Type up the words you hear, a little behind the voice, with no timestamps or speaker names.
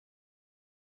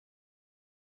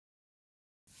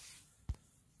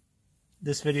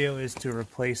This video is to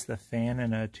replace the fan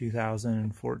in a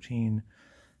 2014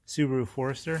 Subaru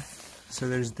Forester. So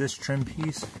there's this trim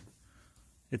piece.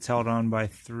 It's held on by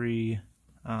three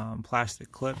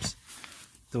plastic clips.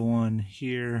 The one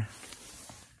here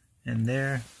and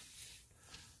there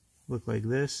look like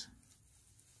this.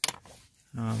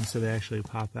 So they actually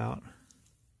pop out.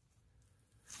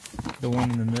 The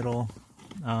one in the middle,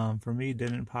 for me,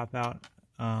 didn't pop out.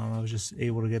 I was just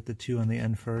able to get the two on the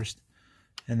end first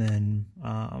and then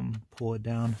pull it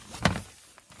down.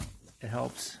 It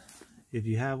helps if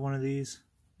you have one of these.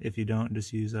 If you don't,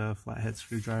 just use a flathead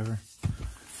screwdriver.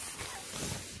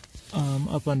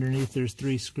 Up underneath there's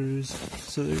three screws.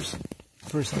 So there's,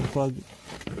 first unplug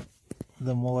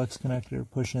the Molex connector,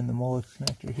 push in the Molex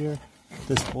connector here.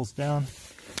 This pulls down.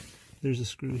 There's a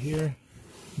screw here.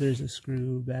 There's a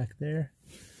screw back there.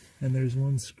 And there's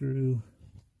one screw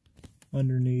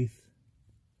underneath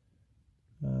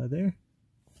there.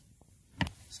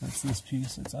 So that's this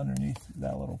piece that's underneath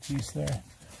that little piece there.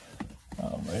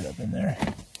 Right up in there.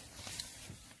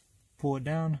 Pull it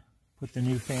down, put the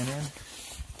new fan in.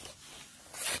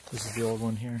 This is the old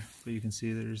one here, but you can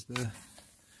see there's the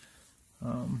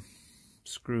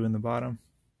screw in the bottom,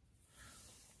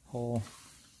 hole,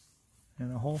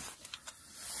 and a hole.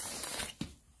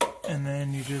 And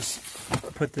then you just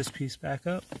put this piece back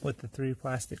up with the three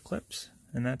plastic clips,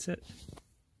 and that's it.